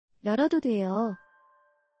열어도 돼요.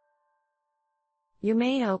 You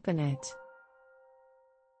may open it.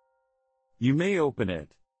 You may open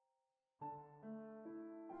it.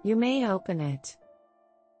 You may open it.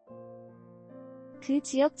 그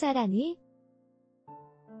지역 잘 아니?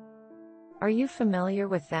 Are you familiar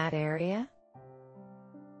with that area?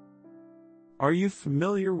 Are you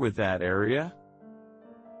familiar with that area?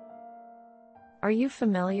 Are you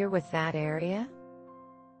familiar with that area?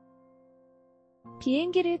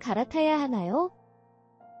 비행기를 갈아타야 하나요?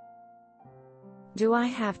 Do I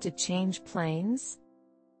have to change planes?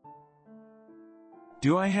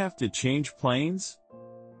 Do I have to change planes?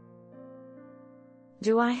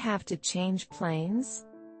 Do I have to change planes?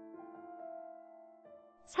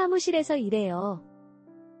 사무실에서 일해요.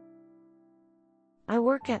 I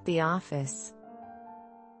work at the office.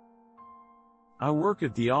 I work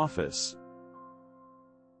at the office.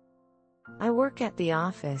 I work at the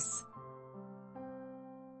office.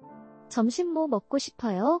 점심 뭐 먹고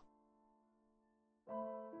싶어요?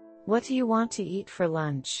 What do you want to eat for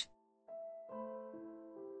lunch?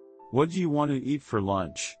 What do you want to eat for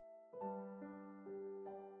lunch?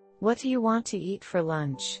 What do you want to eat for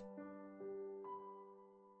lunch?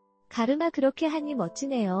 가르마 그렇게 하니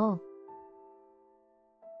멋지네요.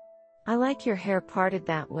 I like your hair parted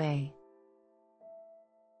that way.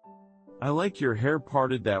 I like your hair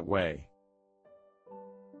parted that way.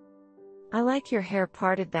 I like your hair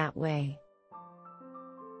parted that way.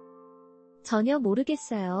 전혀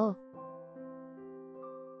모르겠어요.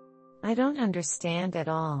 I don't understand at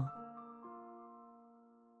all.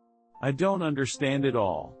 I don't understand at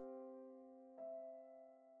all.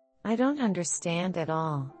 I don't understand at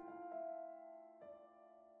all.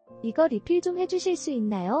 이거 리필 좀 해주실 수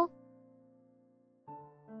있나요?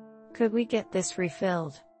 Could we get this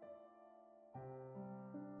refilled?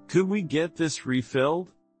 Could we get this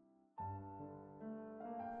refilled?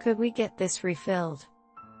 Could we get this refilled?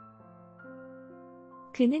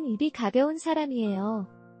 그는 입이 가벼운 사람이에요.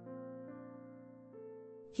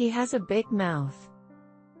 He has a big mouth.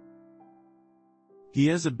 He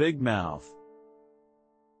has a big mouth.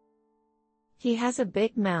 He has a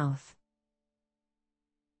big mouth.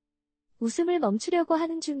 웃음을 멈추려고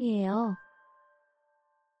하는 중이에요.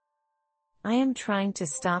 I am trying to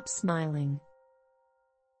stop smiling.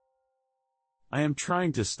 I am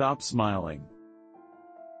trying to stop smiling.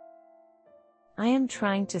 I am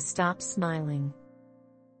trying to stop smiling.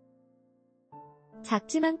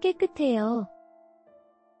 작지만 깨끗해요.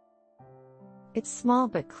 It's small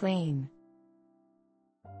but clean.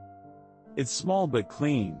 It's small but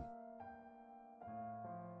clean.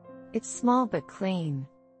 It's small but clean.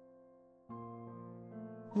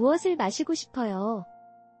 무엇을 마시고 싶어요?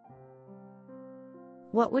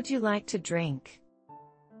 What would you like to drink?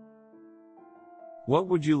 What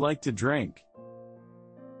would you like to drink?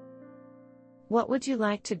 What would you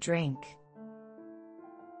like to drink?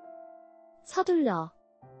 서둘러.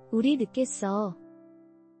 우리 늦겠어.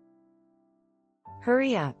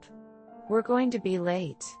 Hurry up. We're going to be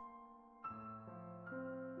late.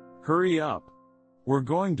 Hurry up. We're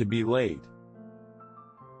going to be late.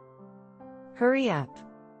 Hurry up.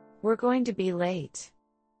 We're going to be late.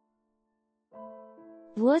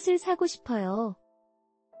 무엇을 사고 싶어요?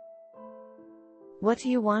 What do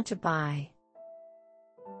you want to buy?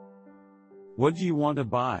 What do you want to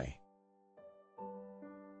buy?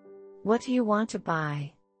 What do you want to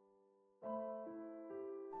buy?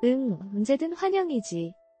 응, 언제든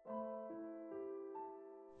환영이지.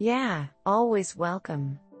 Yeah, always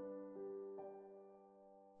welcome.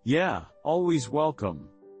 Yeah, always welcome.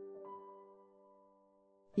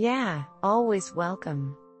 Yeah, always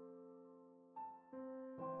welcome.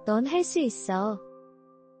 넌 할 수 있어.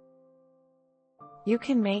 You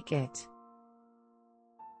can make it.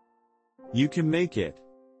 You can make it.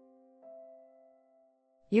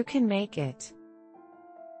 You can make it.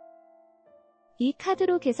 이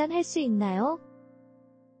카드로 계산할 수 있나요?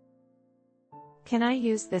 Can I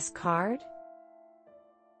use this card?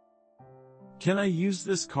 Can I use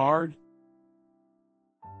this card?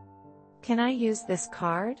 Can I use this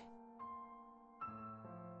card?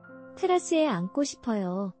 테라스에 앉고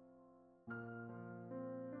싶어요.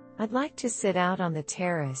 I'd like to sit out on the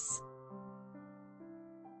terrace.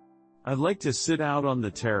 I'd like to sit out on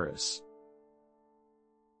the terrace.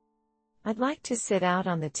 I'd like to sit out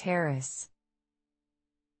on the terrace.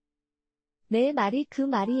 내 말이 그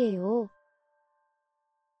말이에요.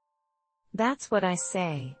 That's what I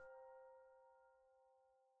say.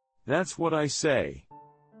 That's what I say.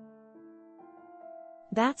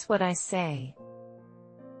 That's what I say.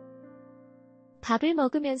 밥을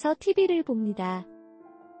먹으면서 TV를 봅니다.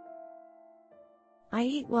 I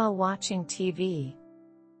eat while watching TV.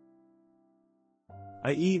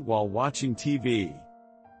 I eat while watching TV.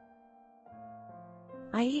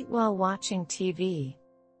 I eat while watching TV.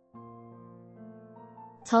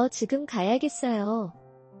 저 지금 가야겠어요.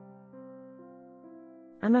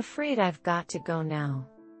 I'm afraid I've got to go now.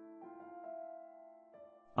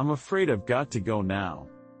 I'm afraid I've got to go now.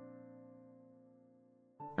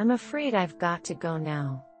 I'm afraid I've got to go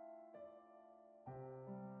now.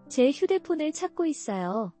 제 휴대폰을 찾고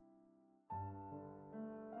있어요.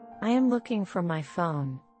 I am looking for my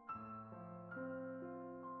phone.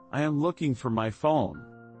 I am looking for my phone.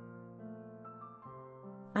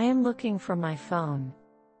 I am looking for my phone.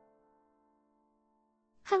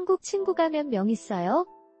 한국 친구가 몇 명 있어요?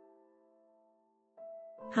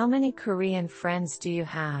 How many Korean friends do you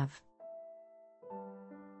have?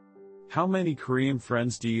 How many Korean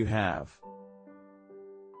friends do you have?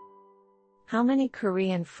 How many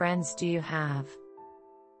Korean friends do you have?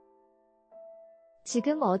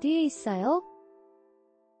 지금 어디에 있어요?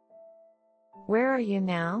 Where are you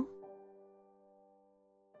now?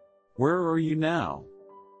 Where are you now?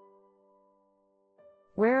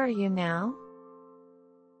 Where are you now?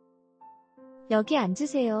 여기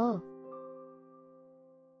앉으세요.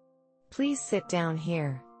 Please sit down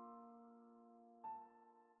here.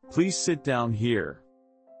 Please sit down here.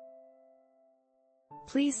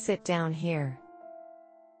 Please sit down here.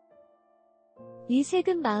 이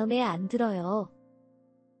색은 마음에 안 들어요.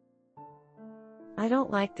 I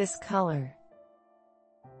don't like this color.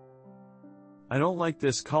 I don't like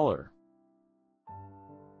this color.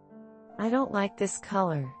 I don't like this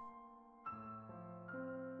color.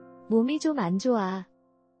 몸이 좀 안 좋아.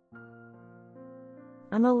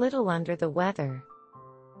 I'm a little under the weather.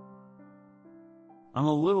 I'm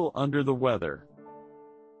a little under the weather.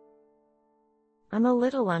 I'm a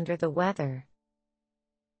little under the weather.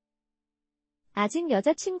 아직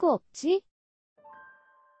여자친구 없지?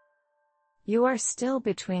 You are still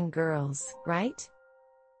between girls, right?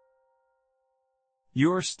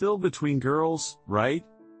 You are still between girls, right?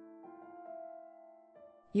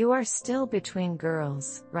 You are still between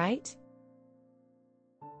girls, right?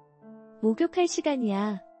 목욕할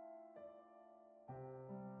시간이야.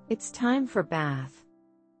 It's time for bath.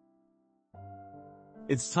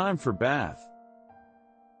 It's time for bath.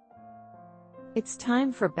 It's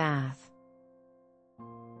time for bath.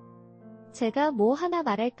 제가 뭐 하나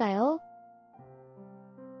말할까요?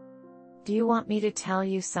 Do you want me to tell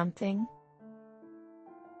you something?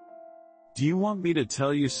 Do you want me to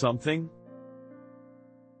tell you something?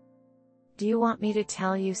 Do you want me to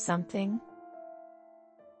tell you something?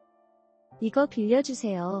 이거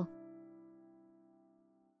빌려주세요.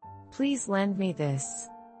 Please lend me this.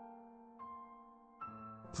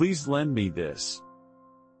 Please lend me this.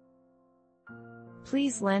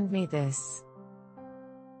 Please lend me this.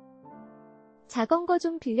 자전거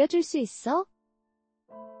좀 빌려줄 수 있어?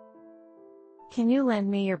 Can you lend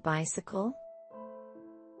me your bicycle?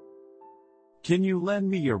 Can you lend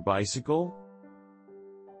me your bicycle?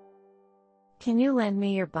 Can you lend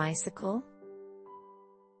me your bicycle?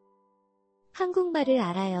 한국말을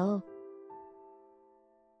알아요.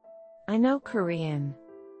 I know Korean.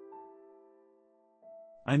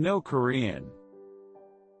 I know Korean.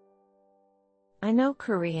 I know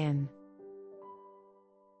Korean.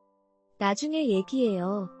 나중에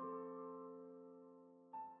얘기해요.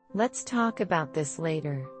 Let's talk about this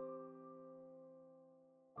later.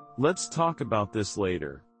 Let's talk about this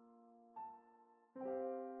later.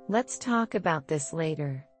 Let's talk about this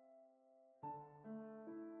later.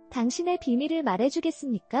 당신의 비밀을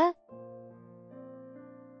말해주겠습니까?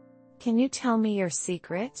 Can you tell me your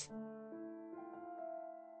secret?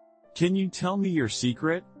 Can you tell me your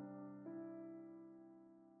secret?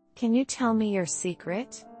 Can you tell me your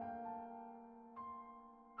secret?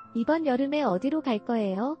 이번 여름에 어디로 갈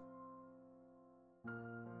거예요?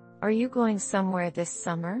 Are you going somewhere this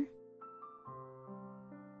summer?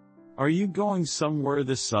 Are you going somewhere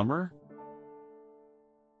this summer?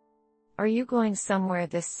 Are you going somewhere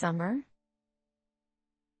this summer?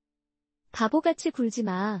 바보같이 굴지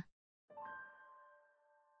마.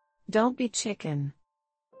 Don't be chicken.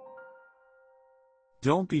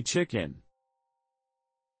 Don't be chicken.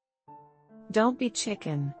 Don't be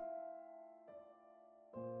chicken.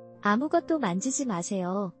 아무것도 만지지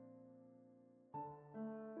마세요.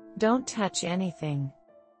 Don't touch anything.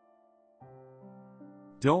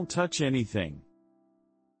 Don't touch anything.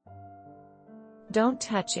 Don't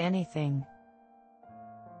touch anything.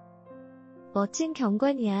 멋진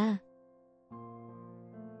경관이야.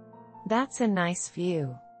 That's a nice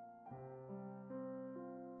view.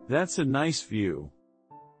 That's a nice view.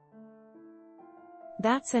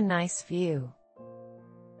 That's a nice view.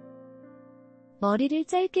 머리를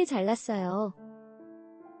짧게 잘랐어요.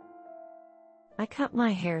 I cut my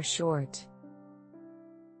hair short.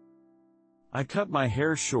 I cut my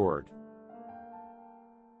hair short.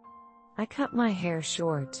 I cut my hair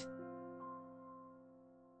short.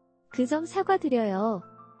 그 점 사과드려요.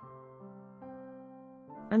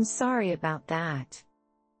 I'm sorry about that.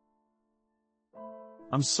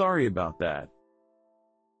 I'm sorry about that.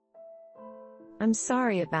 I'm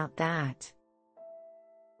sorry about that.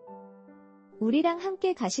 우리랑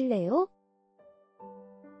함께 가실래요?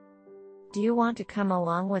 Do you want to come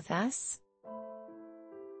along with us?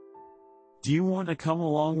 Do you want to come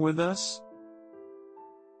along with us?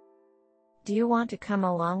 Do you want to come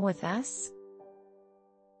along with us?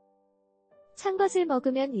 찬 것을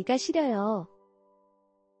먹으면 이가 시려요.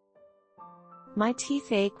 My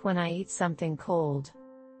teeth ache when I eat something cold.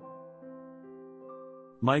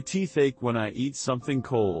 My teeth ache when I eat something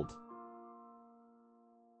cold.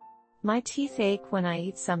 My teeth ache when I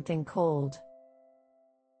eat something cold.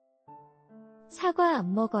 사과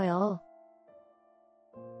안 먹어요.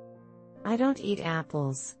 I don't eat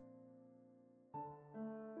apples.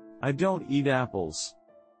 I don't eat apples.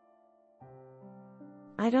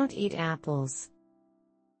 I don't eat apples.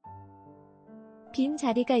 빈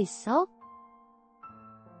자리가 있어?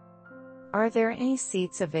 Are there any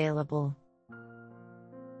seats available?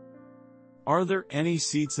 Are there any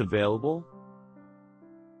seats available?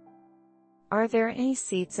 Are there any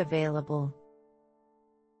seats available?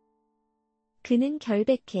 그는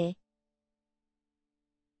결백해.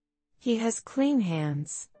 He has clean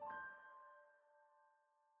hands.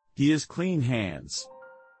 He has clean hands.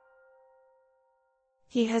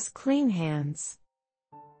 He has clean hands.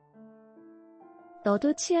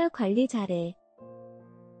 너도 치아 관리 잘해.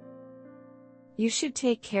 You should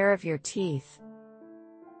take care of your teeth.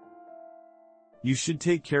 You should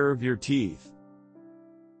take care of your teeth.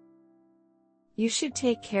 You should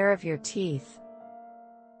take care of your teeth.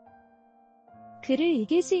 그를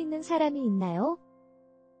이길 수 있는 사람이 있나요?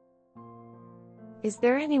 Is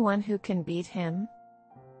there anyone who can beat him?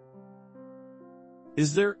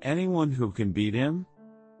 Is there anyone who can beat him?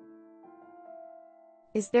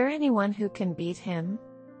 Is there anyone who can beat him?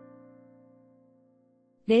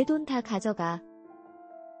 내 돈 다 가져가.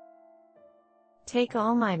 Take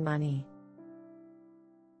all my money.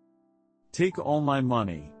 Take all my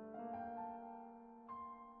money.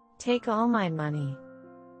 Take all my money.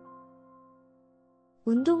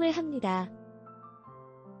 운동을 합니다.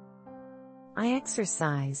 I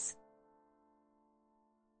exercise.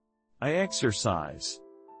 I exercise.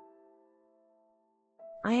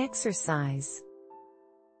 I exercise.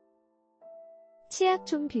 치약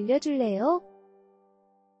좀 빌려줄래요?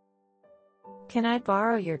 Can I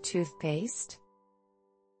borrow your toothpaste?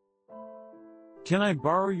 Can I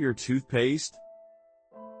borrow your toothpaste?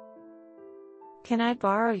 Can I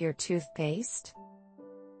borrow your toothpaste?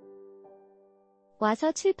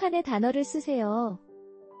 와서 칠판에 단어를 쓰세요.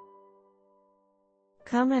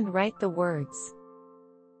 Come and write the words.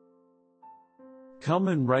 Come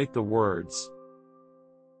and write the words.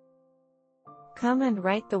 Come and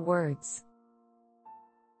write the words.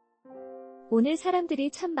 오늘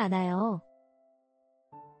사람들이 참 많아요.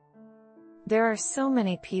 There are so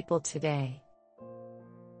many people today.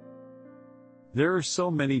 There are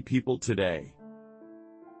so many people today.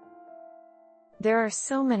 There are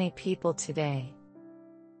so many people today.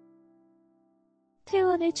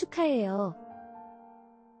 퇴원을 축하해요.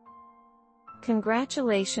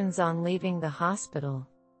 Congratulations on leaving the hospital.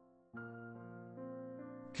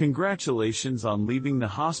 Congratulations on leaving the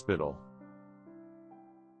hospital.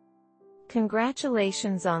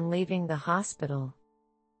 Congratulations on leaving the hospital.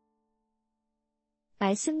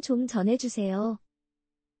 말씀 좀 전해주세요.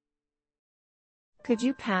 Could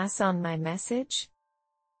you pass on my message?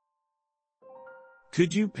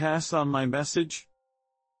 Could you pass on my message?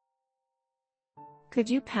 Could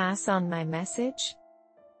you pass on my message?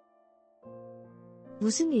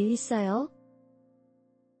 무슨 일 있어요?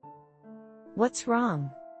 What's wrong?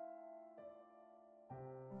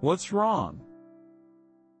 What's wrong?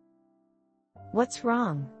 What's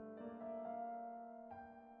wrong?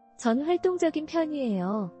 전 활동적인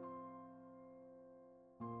편이에요.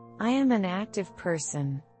 I am an active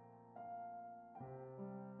person.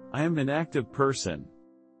 I am an active person.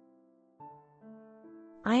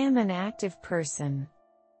 I am an active person.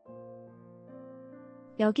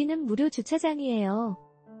 여기는 무료 주차장이에요.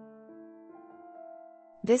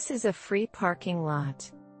 This is a free parking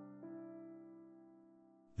lot.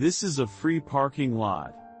 This is a free parking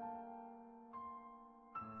lot.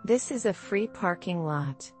 This is a free parking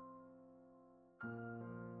lot.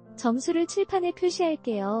 점수를 칠판에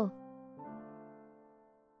표시할게요.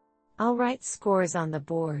 I'll write scores on the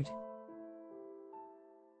board.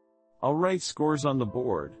 I'll write scores on the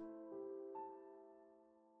board.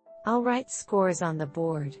 I'll write scores on the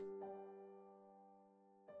board.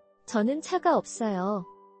 저는 차가 없어요.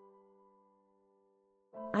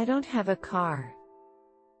 I don't have a car.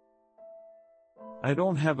 I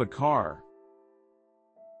don't have a car.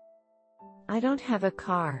 I don't have a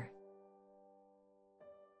car.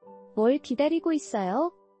 뭘 기다리고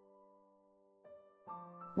있어요?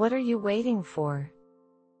 What are you waiting for?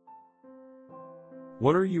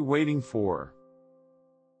 What are you waiting for?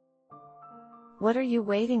 What are you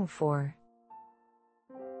waiting for?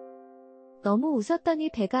 너무 웃었더니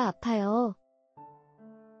배가 아파요.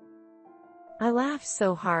 I laughed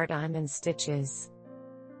so hard I'm in stitches.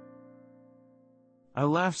 I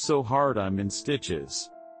laughed so hard I'm in stitches.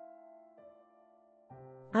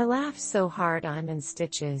 I laughed so hard I'm in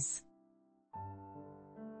stitches.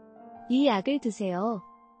 이 약을 드세요.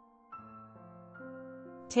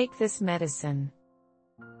 Take this medicine.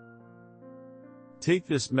 Take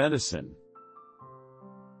this medicine.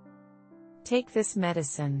 Take this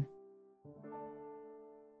medicine.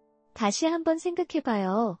 다시 한번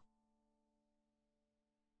생각해봐요.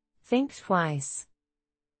 Think twice.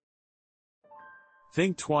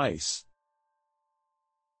 Think twice.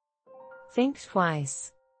 Think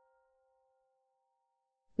twice.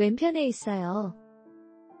 왼편에 있어요.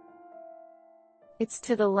 It's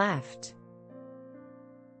to the left.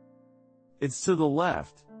 It's to the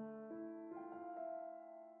left.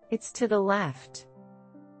 It's to the left.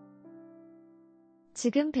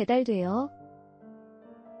 지금 배달돼요.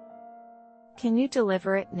 Can you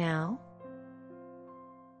deliver it now?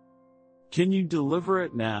 Can you deliver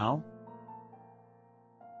it now?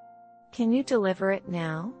 Can you deliver it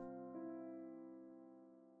now?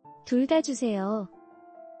 둘 다 주세요.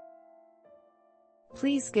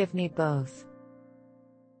 Please give me both.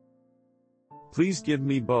 Please give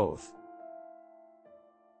me both.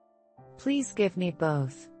 Please give me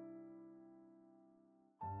both.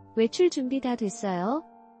 외출 준비 다 됐어요?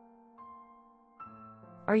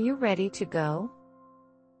 Are you ready to go?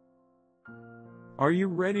 Are you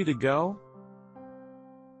ready to go?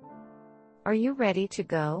 Are you ready to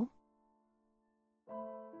go?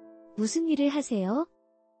 무슨 일을 하세요?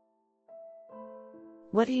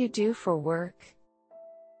 What do you do for work?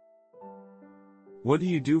 What do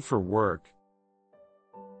you do for work?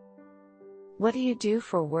 What do you do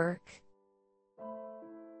for work?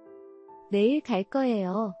 내일 갈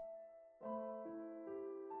거예요.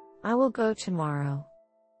 I will go tomorrow.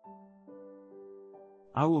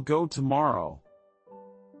 I will go tomorrow.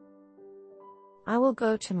 I will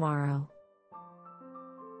go tomorrow.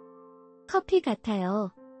 커피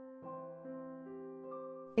같아요.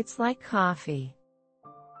 It's like coffee.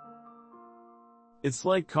 It's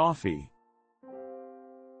like coffee.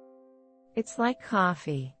 It's like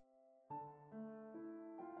coffee.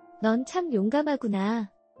 넌 참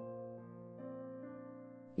용감하구나.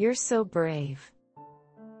 You're so brave.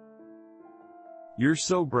 You're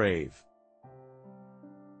so brave.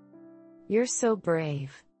 You're so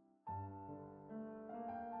brave.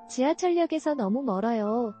 지하철역에서 너무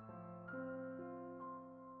멀어요.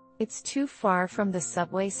 It's too far from the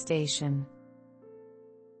subway station.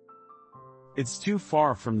 It's too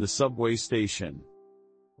far from the subway station.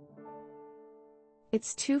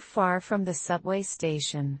 It's too far from the subway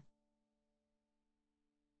station.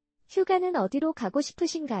 휴가는 어디로 가고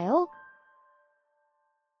싶으신가요?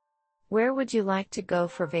 Where would you like to go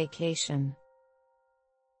for vacation?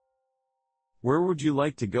 Where would you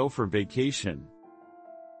like to go for vacation?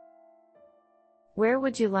 Where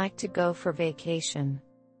would you like to go for vacation?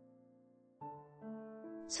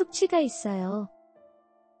 숙취가 있어요.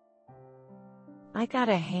 I got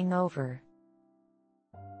a hangover.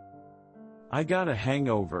 I got a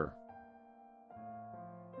hangover.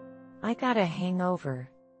 I got a hangover.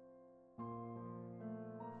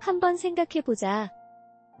 한번 생각해보자.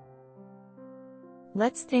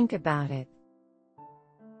 Let's think about it.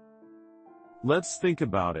 Let's think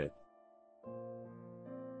about it.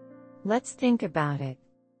 Let's think about it.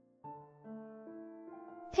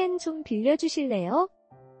 펜 좀 빌려주실래요?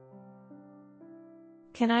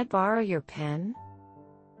 Can I borrow your pen?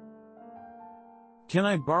 Can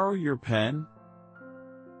I borrow your pen?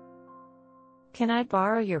 Can I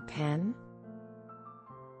borrow your pen?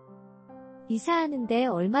 이사하는데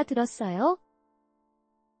얼마 들었어요?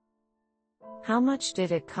 How much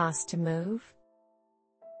did it cost to move?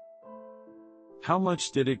 How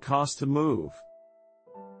much did it cost to move?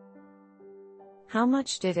 How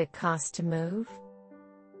much did it cost to move?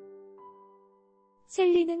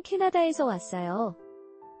 셀리는 캐나다에서 왔어요.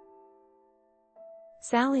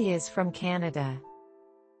 Sally is from Canada.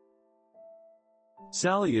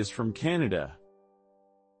 Sally is from Canada.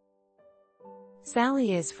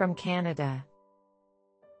 Sally is from Canada.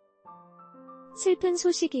 슬픈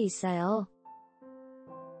소식이 있어요.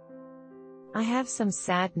 I have some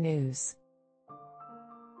sad news.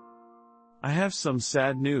 I have some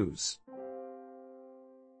sad news.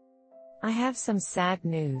 I have some sad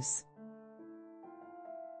news.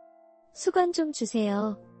 수건 좀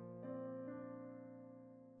주세요.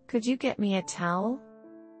 Could you get me a towel?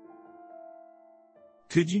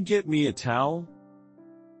 Could you get me a towel?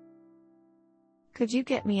 Could you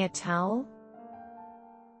get me a towel?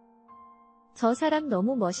 저 사람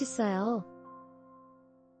너무 멋있어요.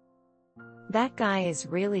 That guy is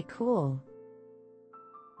really cool.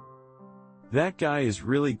 That guy is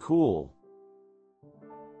really cool.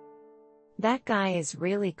 That guy is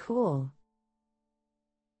really cool.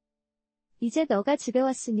 이제 너가 집에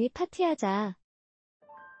왔으니 파티하자.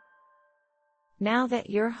 Now that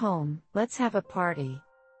you're home, let's have a party.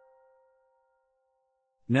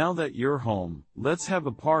 Now that you're home, let's have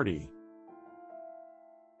a party.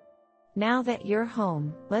 Now that you're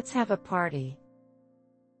home, let's have a party.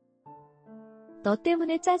 너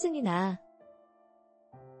때문에 짜증이 나.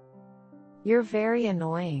 You're very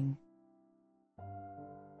annoying.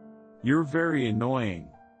 You're very annoying.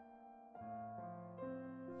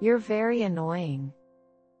 You're very annoying.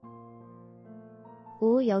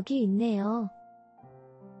 오, 여기 있네요.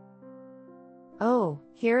 Oh,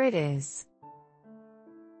 here it is.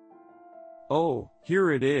 Oh,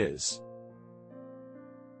 here it is.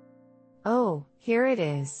 Oh, here it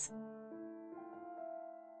is.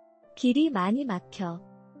 길이 많이 막혀.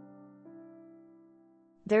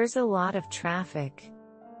 There's a lot of traffic.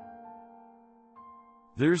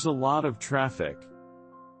 There's a lot of traffic.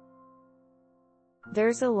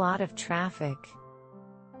 There's a lot of traffic.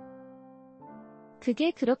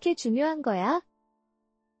 그게 그렇게 중요한 거야?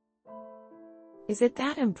 Is it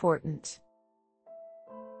that important?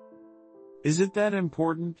 Is it that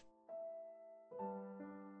important?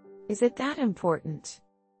 Is it that important?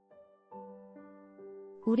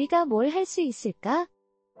 우리가 뭘 할 수 있을까?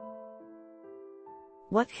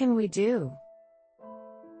 What can we do?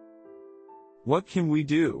 What can we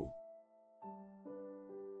do?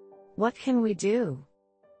 What can we do?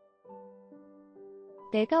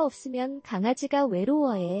 내가 없으면 강아지가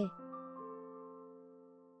외로워해.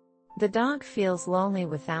 The dog feels lonely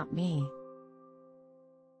without me.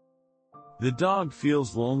 The dog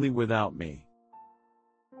feels lonely without me.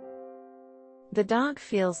 The dog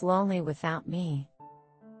feels lonely without me.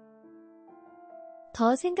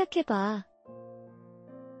 더 생각해봐.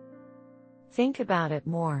 Think about it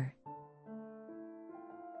more.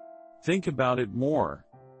 Think about it more.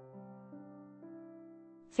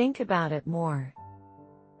 Think about it more.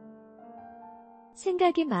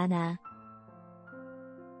 생각이 많아.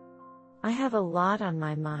 I have a lot on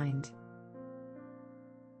my mind.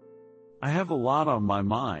 I have a lot on my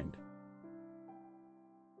mind.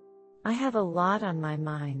 I have a lot on my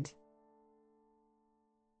mind.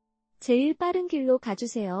 제일 빠른 길로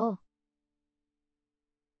가주세요.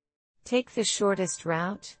 Take the shortest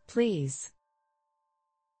route, please.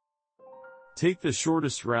 Take the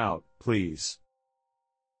shortest route, please.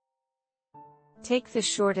 Take the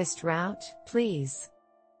shortest route, please.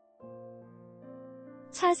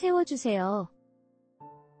 차 세워주세요.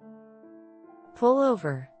 Pull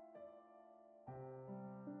over.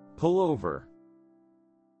 Pull over.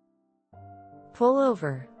 Pull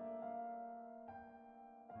over.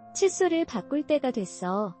 칫솔을 바꿀 때가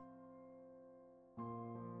됐어.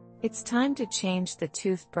 It's time to change the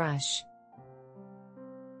toothbrush.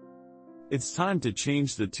 It's time to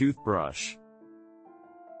change the toothbrush.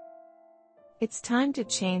 It's time to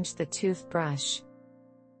change the toothbrush.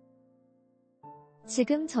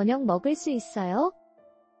 지금 저녁 먹을 수 있어요?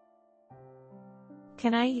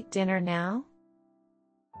 Can I eat dinner now?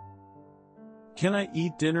 Can I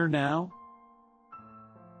eat dinner now?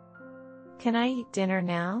 Can I eat dinner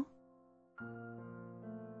now?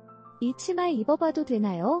 이 치마 입어봐도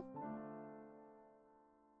되나요?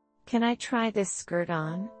 Can I try this skirt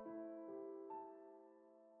on?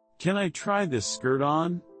 Can I try this skirt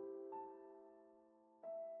on?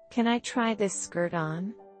 Can I try this skirt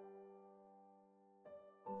on?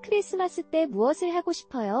 크리스마스 때 무엇을 하고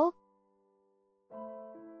싶어요?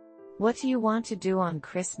 What do you want to do on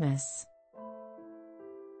Christmas?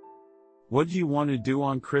 What do you want to do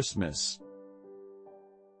on Christmas?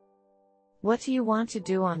 What do you want to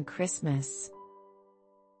do on Christmas?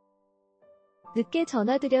 늦게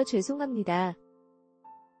전화드려 죄송합니다.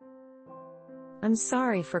 I'm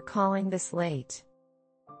sorry for calling this late.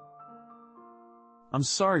 I'm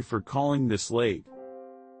sorry for calling this late.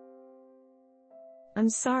 I'm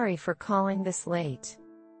sorry for calling this late.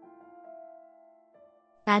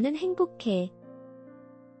 나는 행복해.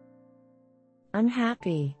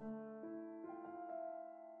 Unhappy.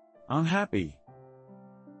 Unhappy.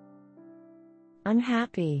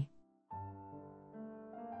 Unhappy.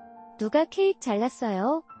 누가 케이크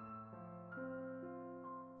잘랐어요?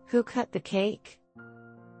 Who cut the cake?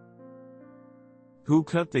 Who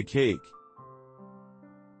cut the cake?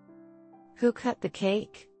 Who cut the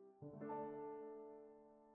cake?